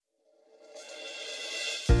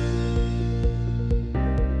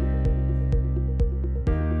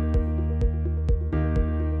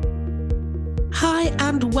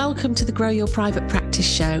and welcome to the Grow Your Private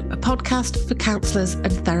Practice Show, a podcast for counsellors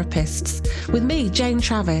and therapists. With me, Jane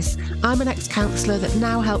Travis. I'm an ex-counsellor that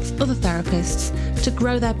now helps other therapists to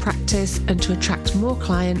grow their practice and to attract more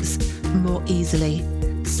clients more easily.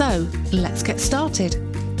 So, let's get started.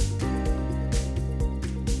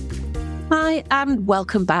 Hi, and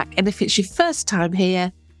welcome back. And if it's your first time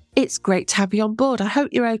here, it's great to have you on board. I hope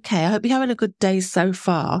you're okay. I hope you're having a good day so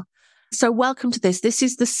far. So welcome to this. This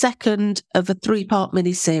is the second of a 3-part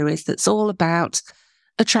mini-series that's all about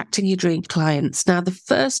attracting your dream clients. Now, the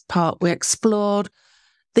first part, we explored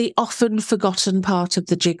the often forgotten part of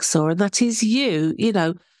the jigsaw, and that is you. You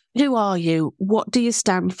know, who are you? What do you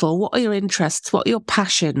stand for? What are your interests? What are your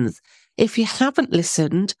passions? If you haven't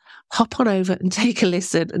listened, hop on over and take a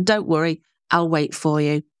listen. And don't worry, I'll wait for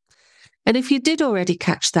you. And if you did already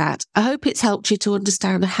catch that, I hope it's helped you to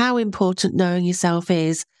understand how important knowing yourself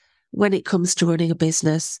is when it comes to running a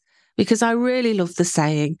business. Because I really love the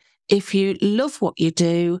saying, if you love what you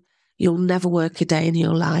do, you'll never work a day in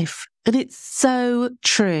your life. And it's so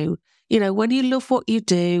true. You know, when you love what you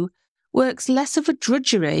do, work's less of a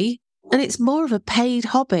drudgery and it's more of a paid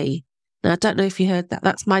hobby. Now, I don't know if you heard that.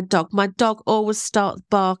 That's my dog. My dog always starts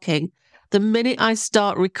barking the minute I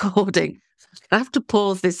start recording. I have to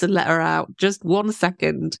pause this and let her out. Just 1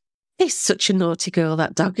 second. He's such a naughty girl,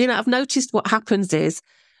 that dog. You know, I've noticed what happens is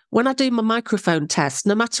when I do my microphone test,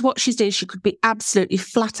 no matter what she's doing, she could be absolutely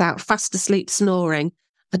flat out, fast asleep, snoring.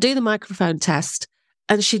 I do the microphone test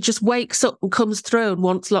and she just wakes up and comes through and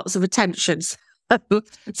wants lots of attention.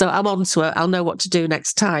 So I'm on to her. I'll know what to do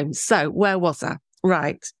next time. So where was I?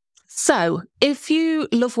 Right. So if you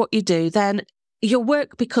love what you do, then your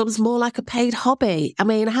work becomes more like a paid hobby. I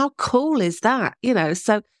mean, how cool is that? You know,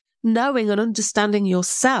 so knowing and understanding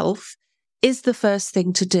yourself is the first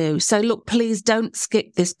thing to do. So look, please don't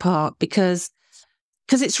skip this part because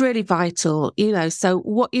it's really vital, you know. So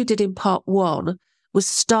what you did in part 1 was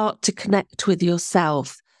start to connect with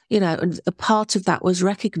yourself, you know, and a part of that was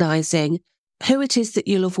recognizing who it is that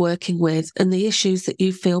you love working with and the issues that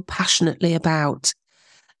you feel passionately about.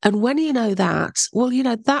 And when you know that, well, you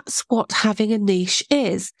know, that's what having a niche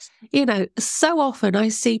is. You know, so often I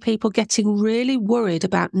see people getting really worried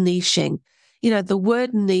about niching. You know, the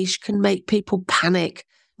word niche can make people panic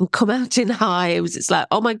and come out in hives. It's like,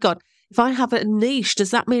 oh my God, if I have a niche,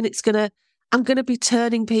 does that mean I'm going to be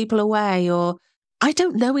turning people away? Or I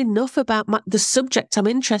don't know enough about the subject I'm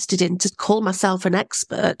interested in to call myself an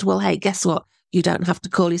expert. Well, hey, guess what? You don't have to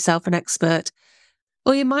call yourself an expert.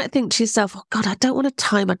 Or you might think to yourself, oh God, I don't want to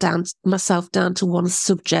tie myself down to one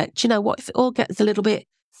subject. You know, what if it all gets a little bit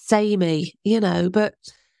samey, you know, But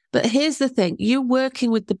here's the thing, you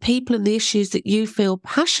working with the people and the issues that you feel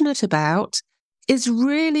passionate about is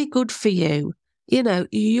really good for you. You know,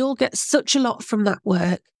 you'll get such a lot from that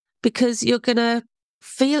work because you're going to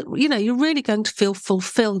feel, you know, you're really going to feel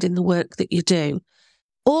fulfilled in the work that you do.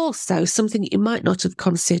 Also, something you might not have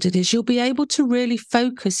considered is you'll be able to really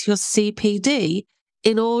focus your CPD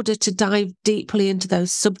in order to dive deeply into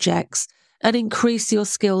those subjects and increase your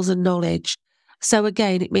skills and knowledge. So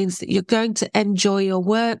again, it means that you're going to enjoy your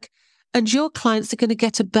work and your clients are going to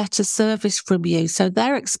get a better service from you. So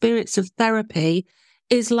their experience of therapy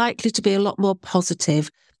is likely to be a lot more positive.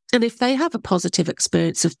 And if they have a positive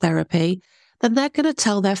experience of therapy, then they're going to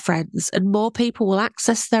tell their friends and more people will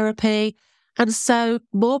access therapy. And so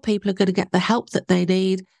more people are going to get the help that they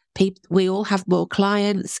need. We all have more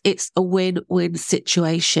clients. It's a win-win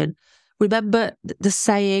situation. Remember the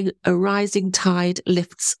saying, a rising tide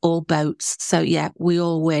lifts all boats. So yeah, we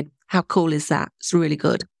all win. How cool is that? It's really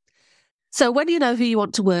good. So when you know who you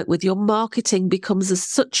want to work with, your marketing becomes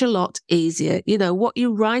such a lot easier. You know, what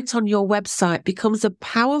you write on your website becomes a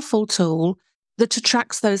powerful tool that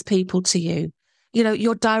attracts those people to you. You know,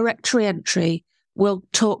 your directory entry will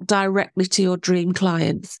talk directly to your dream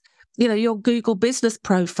clients. You know, your Google business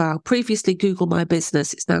profile, previously Google My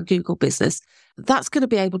Business, it's now Google Business. That's going to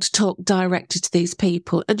be able to talk directly to these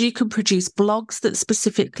people. And you can produce blogs that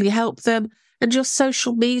specifically help them. And your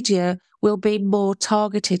social media will be more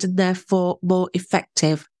targeted and therefore more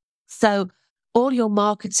effective. So all your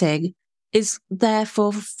marketing is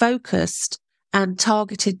therefore focused and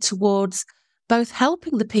targeted towards both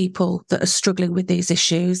helping the people that are struggling with these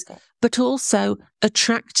issues, but also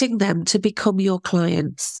attracting them to become your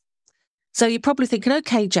clients. So you're probably thinking,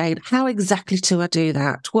 okay, Jane, how exactly do I do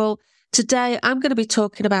that? Well, today I'm going to be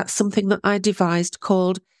talking about something that I devised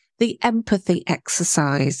called the empathy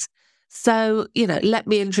exercise. So, you know, let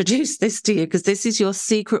me introduce this to you because this is your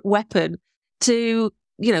secret weapon to,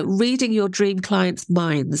 you know, reading your dream clients'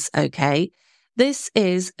 minds, okay? This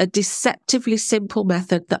is a deceptively simple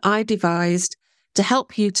method that I devised to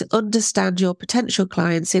help you to understand your potential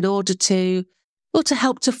clients in order to, or to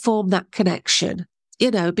help to form that connection,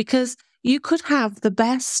 because you could have the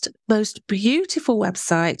best, most beautiful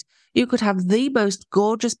website. You could have the most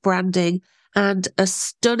gorgeous branding and a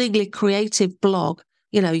stunningly creative blog.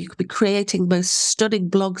 You could be creating the most stunning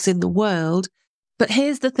blogs in the world. But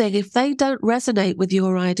here's the thing, if they don't resonate with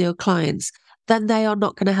your ideal clients, then they are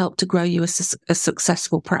not going to help to grow you as a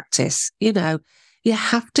successful practice. You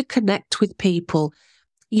have to connect with people,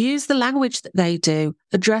 use the language that they do,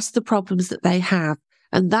 address the problems that they have.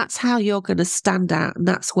 And that's how you're going to stand out. And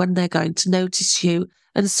that's when they're going to notice you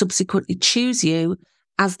and subsequently choose you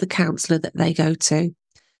as the counsellor that they go to.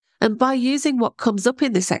 And by using what comes up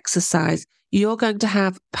in this exercise, you're going to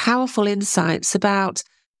have powerful insights about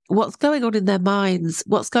what's going on in their minds,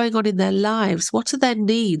 what's going on in their lives, what are their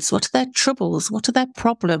needs, what are their troubles, what are their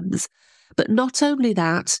problems. But not only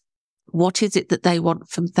that, what is it that they want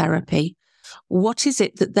from therapy? What is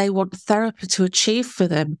it that they want therapy to achieve for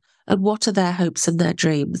them? And what are their hopes and their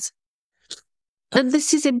dreams? And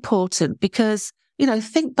this is important because,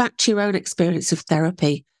 think back to your own experience of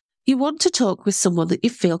therapy. You want to talk with someone that you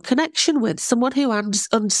feel connection with, someone who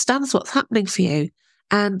understands what's happening for you.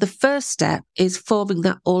 And the first step is forming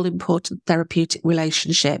that all-important therapeutic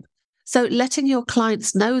relationship. So letting your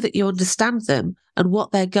clients know that you understand them and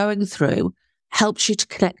what they're going through helps you to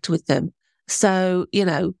connect with them. So,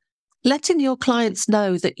 letting your clients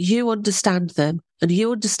know that you understand them and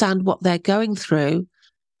you understand what they're going through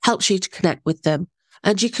helps you to connect with them.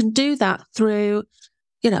 And you can do that through,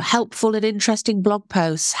 helpful and interesting blog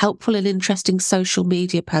posts, helpful and interesting social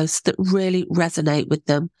media posts that really resonate with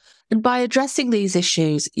them. And by addressing these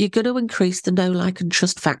issues, you're going to increase the know, like, and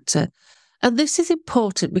trust factor. And this is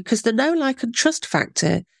important because the know, like, and trust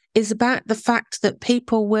factor is about the fact that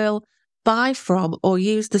people will buy from or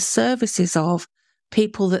use the services of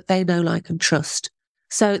people that they know, like, and trust.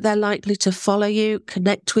 So they're likely to follow you,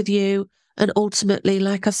 connect with you, and ultimately,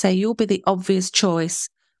 like I say, you'll be the obvious choice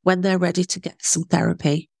when they're ready to get some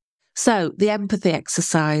therapy. So the empathy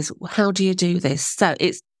exercise, how do you do this? So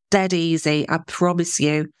it's dead easy, I promise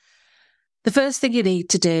you. The first thing you need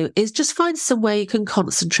to do is just find somewhere you can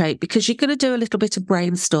concentrate because you're going to do a little bit of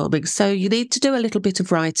brainstorming. So you need to do a little bit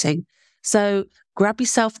of writing. So grab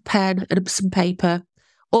yourself a pen and some paper,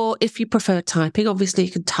 or if you prefer typing, obviously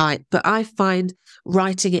you can type, but I find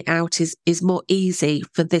writing it out is more easy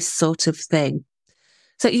for this sort of thing.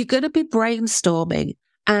 So you're going to be brainstorming,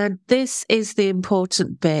 and this is the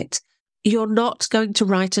important bit. You're not going to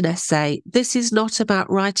write an essay. This is not about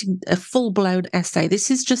writing a full-blown essay. This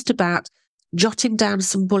is just about jotting down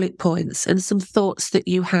some bullet points and some thoughts that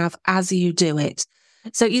you have as you do it.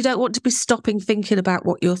 So you don't want to be stopping thinking about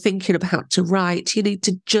what you're thinking about to write. You need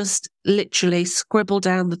to just literally scribble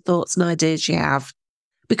down the thoughts and ideas you have.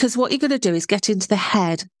 Because what you're going to do is get into the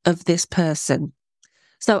head of this person.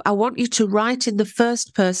 So I want you to write in the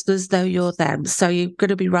first person as though you're them. So you're going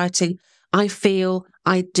to be writing, I feel,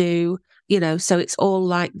 I do, so it's all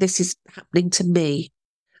like this is happening to me.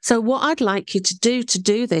 So what I'd like you to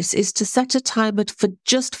do this is to set a timer for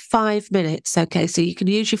just 5 minutes. Okay, so you can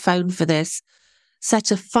use your phone for this.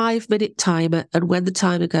 Set a 5-minute timer, and when the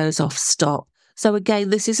timer goes off, stop. So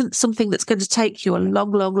again, this isn't something that's going to take you a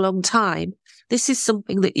long, long, long time. This is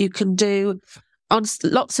something that you can do on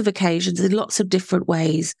lots of occasions in lots of different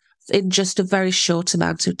ways in just a very short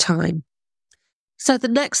amount of time. So the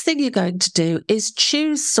next thing you're going to do is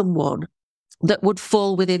choose someone that would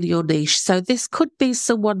fall within your niche. So this could be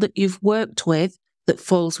someone that you've worked with that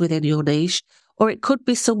falls within your niche, or it could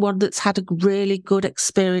be someone that's had a really good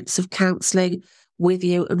experience of counselling with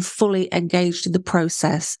you and fully engaged in the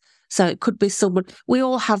process. So it could be someone, we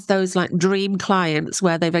all have those like dream clients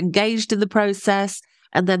where they've engaged in the process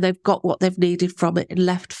and then they've got what they've needed from it and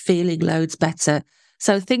left feeling loads better.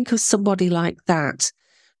 So think of somebody like that.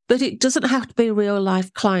 But it doesn't have to be a real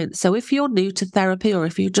life client. So if you're new to therapy or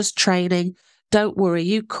if you're just training, don't worry.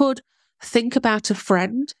 You could think about a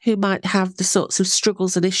friend who might have the sorts of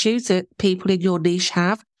struggles and issues that people in your niche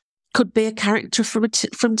have. Could be a character from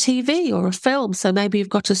TV or a film. So maybe you've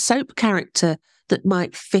got a soap character that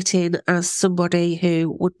might fit in as somebody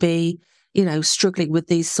who would be, struggling with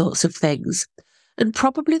these sorts of things. And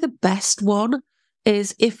probably the best one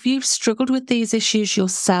is if you've struggled with these issues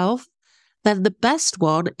yourself, then the best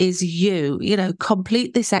one is you,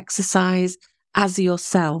 complete this exercise as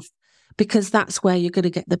yourself, because that's where you're going to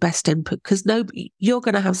get the best input, because you're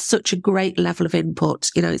going to have such a great level of input.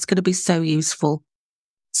 It's going to be so useful.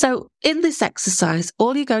 So in this exercise,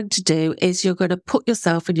 all you're going to do is you're going to put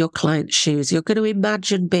yourself in your client's shoes. You're going to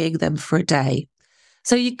imagine being them for a day.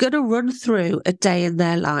 So you're going to run through a day in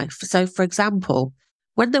their life. So for example,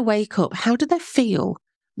 when they wake up, how do they feel?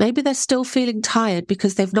 Maybe they're still feeling tired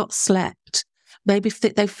because they've not slept. Maybe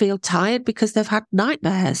they feel tired because they've had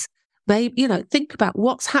nightmares. Maybe, think about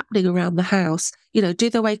what's happening around the house. Do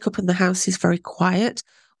they wake up and the house is very quiet?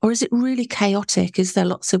 Or is it really chaotic? Is there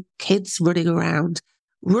lots of kids running around?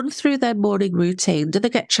 Run through their morning routine. Do they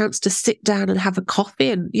get a chance to sit down and have a coffee?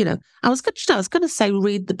 And, I was going to say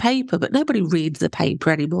read the paper, but nobody reads the paper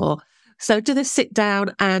anymore. So do they sit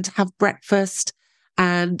down and have breakfast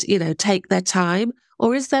and, take their time?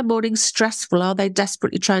 Or is their morning stressful? Are they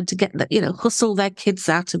desperately trying to get, hustle their kids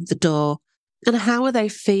out of the door? And how are they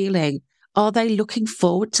feeling? Are they looking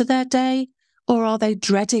forward to their day or are they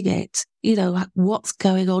dreading it? What's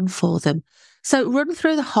going on for them? So run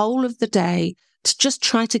through the whole of the day to just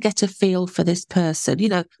try to get a feel for this person.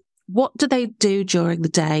 What do they do during the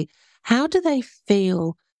day? How do they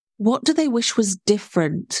feel? What do they wish was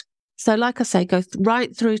different? So like I say, go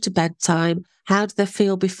right through to bedtime. How do they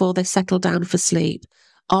feel before they settle down for sleep?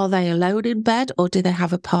 Are they alone in bed or do they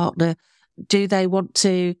have a partner? Do they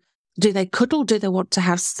cuddle? Do they want to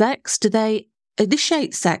have sex? Do they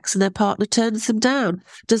initiate sex and their partner turns them down?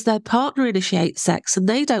 Does their partner initiate sex and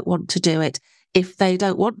they don't want to do it? If they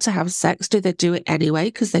don't want to have sex, do they do it anyway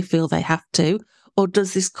because they feel they have to? Or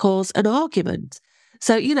does this cause an argument?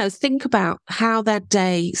 So, think about how their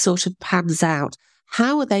day sort of pans out.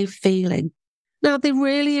 How are they feeling? Now, the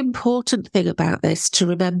really important thing about this to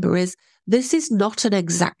remember is this is not an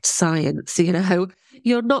exact science.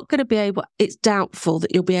 You're not going to be able, it's doubtful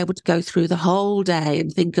that you'll be able to go through the whole day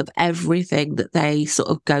and think of everything that they sort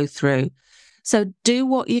of go through. So do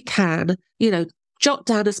what you can, jot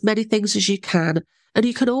down as many things as you can, and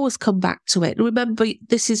you can always come back to it. And remember,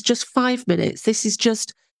 this is just 5 minutes. This is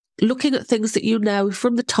just looking at things that you know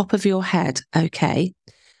from the top of your head, okay?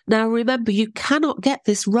 Now, remember, you cannot get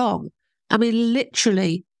this wrong. I mean,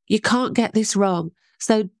 literally, you can't get this wrong.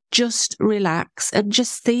 So just relax and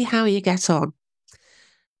just see how you get on.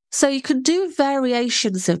 So you can do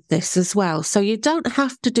variations of this as well. So you don't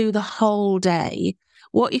have to do the whole day.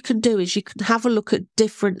 What you can do is you can have a look at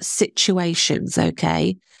different situations,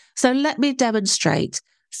 okay? So let me demonstrate.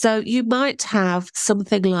 So you might have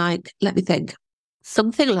something like,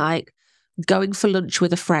 something like going for lunch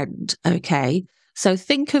with a friend, okay? So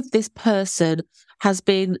think of this person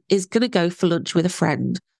is going to go for lunch with a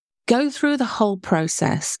friend. Go through the whole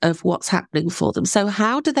process of what's happening for them. So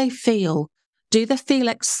how do they feel? Do they feel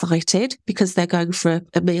excited because they're going for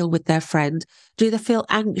a meal with their friend? Do they feel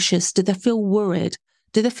anxious? Do they feel worried?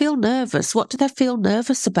 Do they feel nervous? What do they feel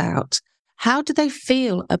nervous about? How do they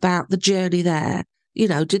feel about the journey there?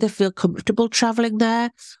 Do they feel comfortable traveling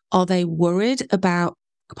there? Are they worried about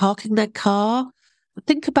parking their car?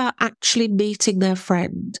 Think about actually meeting their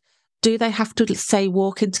friend. Do they have to, say,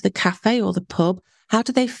 walk into the cafe or the pub? How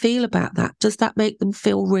do they feel about that? Does that make them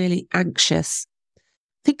feel really anxious?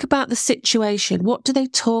 Think about the situation. What do they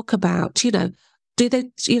talk about? Do they,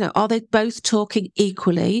 are they both talking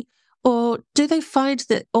equally? Or do they find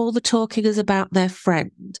that all the talking is about their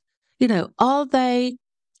friend? Are they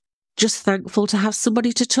just thankful to have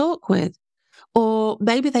somebody to talk with? Or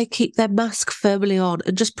maybe they keep their mask firmly on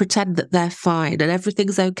and just pretend that they're fine and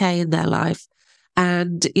everything's okay in their life.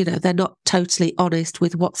 And, they're not totally honest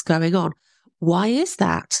with what's going on. Why is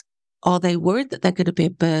that? Are they worried that they're going to be a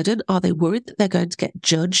burden? Are they worried that they're going to get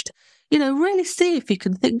judged? Really see if you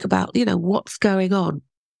can think about, what's going on.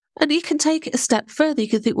 And you can take it a step further. You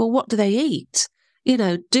can think, well, what do they eat? Do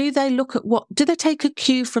they take a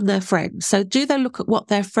cue from their friends? So do they look at what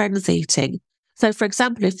their friend's eating? So, for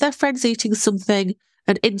example, if their friend's eating something,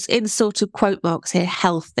 and in sort of quote marks here,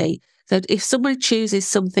 healthy. So if somebody chooses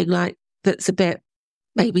something like that's a bit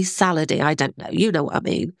maybe salady, I don't know, you know what I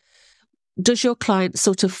mean. Does your client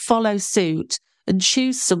sort of follow suit and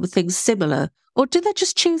choose something similar? Or do they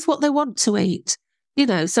just choose what they want to eat?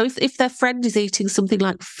 So if their friend is eating something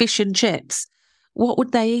like fish and chips, what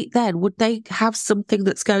would they eat then? Would they have something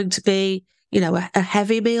that's going to be, a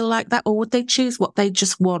heavy meal like that? Or would they choose what they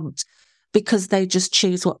just want because they just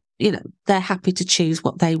choose what, they're happy to choose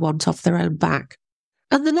what they want off their own back?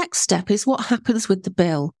 And the next step is what happens with the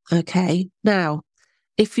bill, okay? Now,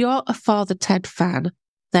 if you're a Father Ted fan,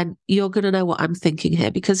 then you're going to know what I'm thinking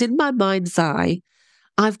here, because in my mind's eye,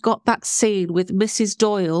 I've got that scene with Mrs.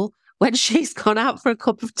 Doyle when she's gone out for a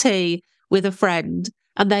cup of tea with a friend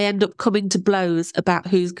and they end up coming to blows about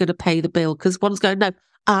who's going to pay the bill, because one's going, no,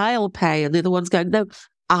 I'll pay, and the other one's going, no,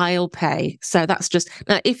 I'll pay. So that's just,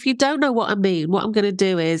 now, if you don't know what I mean, what I'm going to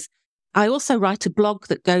do is I also write a blog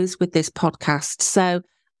that goes with this podcast. So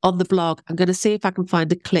on the blog, I'm going to see if I can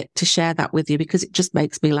find a clip to share that with you, because it just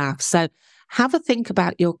makes me laugh. So have a think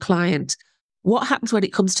about your client. What happens when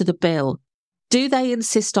it comes to the bill? Do they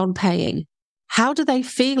insist on paying? How do they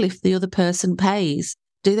feel if the other person pays?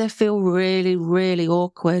 Do they feel really, really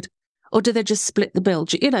awkward? Or do they just split the bill?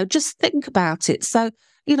 Just think about it. So,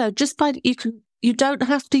 you don't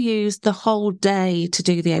have to use the whole day to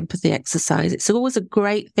do the empathy exercise. It's always a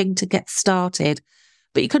great thing to get started,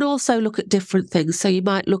 but you can also look at different things. So you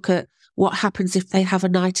might look at what happens if they have a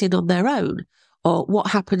night in on their own, or what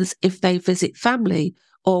happens if they visit family,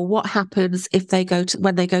 or what happens if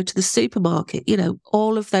when they go to the supermarket.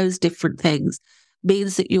 All of those different things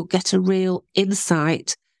means that you'll get a real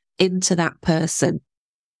insight into that person.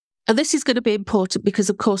 And this is going to be important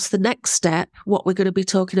because, of course, the next step, what we're going to be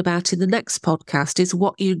talking about in the next podcast, is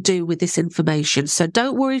what you do with this information. So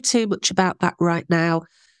don't worry too much about that right now.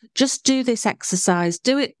 Just do this exercise.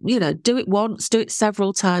 Do it once, do it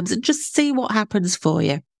several times, and just see what happens for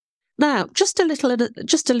you. Now, just a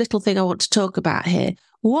little thing I want to talk about here.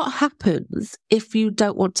 What happens if you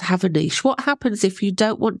don't want to have a niche? What happens if you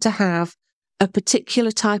don't want to have a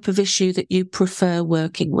particular type of issue that you prefer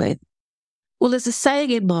working with? Well, there's a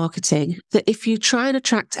saying in marketing that if you try and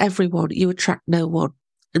attract everyone, you attract no one.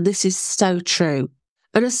 And this is so true.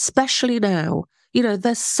 And especially now,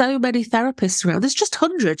 there's so many therapists around. There's just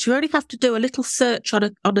hundreds. You only have to do a little search on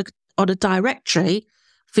a directory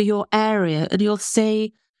for your area, and you'll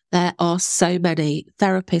see there are so many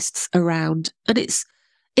therapists around. And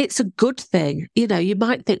it's a good thing. You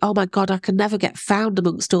might think, oh my God, I can never get found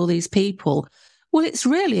amongst all these people. Well, it's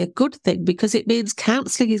really a good thing because it means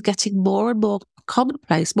counselling is getting more and more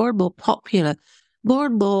commonplace, more and more popular, more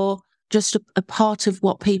and more just a part of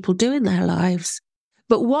what people do in their lives.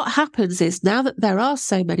 But what happens is now that there are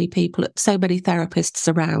so many people, so many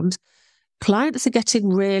therapists around, clients are getting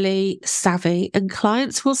really savvy, and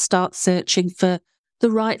clients will start searching for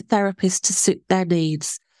the right therapist to suit their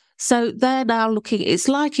needs. So they're now looking, it's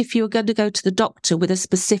like if you were going to go to the doctor with a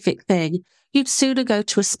specific thing, you'd sooner go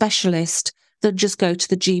to a specialist than just go to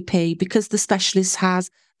the GP, because the specialist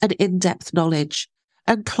has an in-depth knowledge.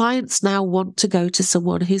 And clients now want to go to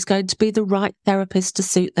someone who's going to be the right therapist to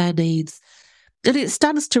suit their needs. And it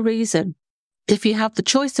stands to reason, if you have the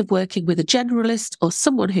choice of working with a generalist or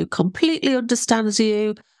someone who completely understands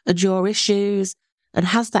you and your issues and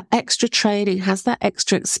has that extra training, has that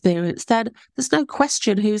extra experience, then there's no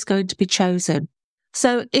question who's going to be chosen.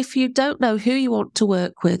 So if you don't know who you want to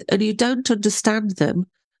work with and you don't understand them,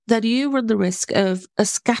 then you run the risk of a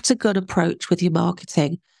scattergun approach with your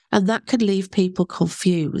marketing, and that can leave people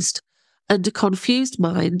confused. And a confused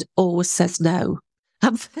mind always says no.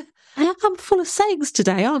 I'm full of sayings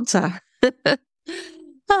today, aren't I?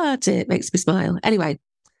 Oh dear, it makes me smile. Anyway,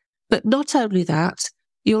 but not only that,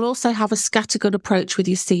 you'll also have a scattergun approach with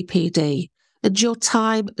your CPD, and your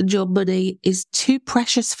time and your money is too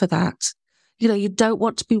precious for that. You don't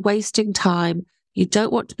want to be wasting time. You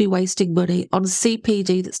don't want to be wasting money on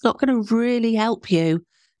CPD that's not going to really help you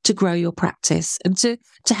to grow your practice and to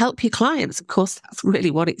help your clients. Of course, that's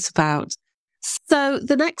really what it's about. So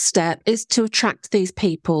the next step is to attract these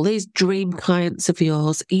people, these dream clients of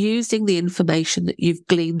yours, using the information that you've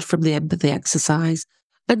gleaned from the empathy exercise.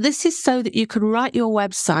 And this is so that you can write your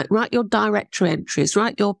website, write your directory entries,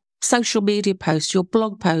 write your social media posts, your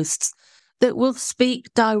blog posts that will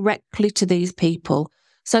speak directly to these people,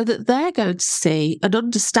 so that they're going to see and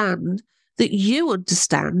understand that you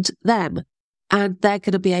understand them. And they're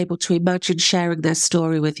going to be able to imagine sharing their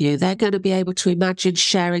story with you. They're going to be able to imagine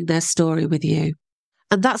sharing their story with you.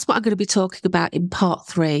 And that's what I'm going to be talking about in part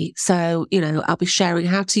 3. So, I'll be sharing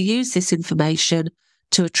how to use this information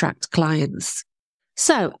to attract clients.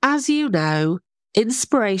 So, as you know,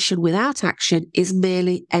 inspiration without action is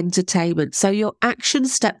merely entertainment. So your action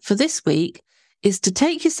step for this week is to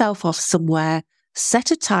take yourself off somewhere,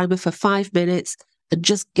 set a timer for 5 minutes, and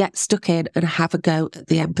just get stuck in and have a go at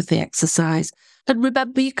the empathy exercise. And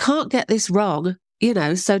remember, you can't get this wrong,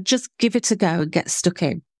 so just give it a go and get stuck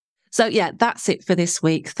in. So yeah, that's it for this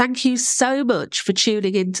week. Thank you so much for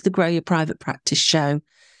tuning in to the Grow Your Private Practice show.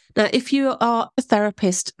 Now, if you are a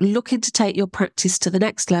therapist looking to take your practice to the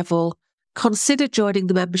next level, consider joining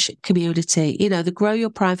the membership community. The Grow Your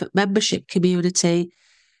Private membership community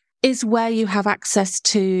is where you have access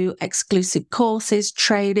to exclusive courses,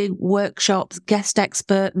 training, workshops, guest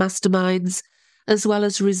expert masterminds, as well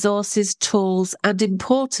as resources, tools, and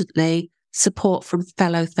importantly, support from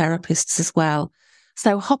fellow therapists as well.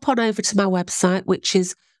 So hop on over to my website, which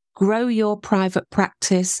is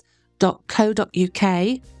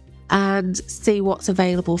growyourprivatepractice.co.uk, and see what's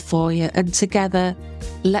available for you. And together,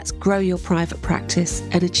 let's grow your private practice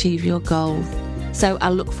and achieve your goals. So I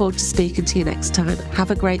look forward to speaking to you next time.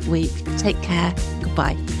 Have a great week. Take care.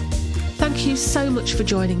 Goodbye. Thank you so much for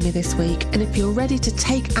joining me this week. And if you're ready to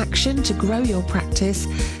take action to grow your practice,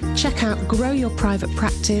 check out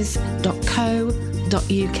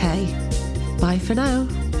growyourprivatepractice.co.uk. Bye for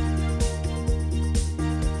now.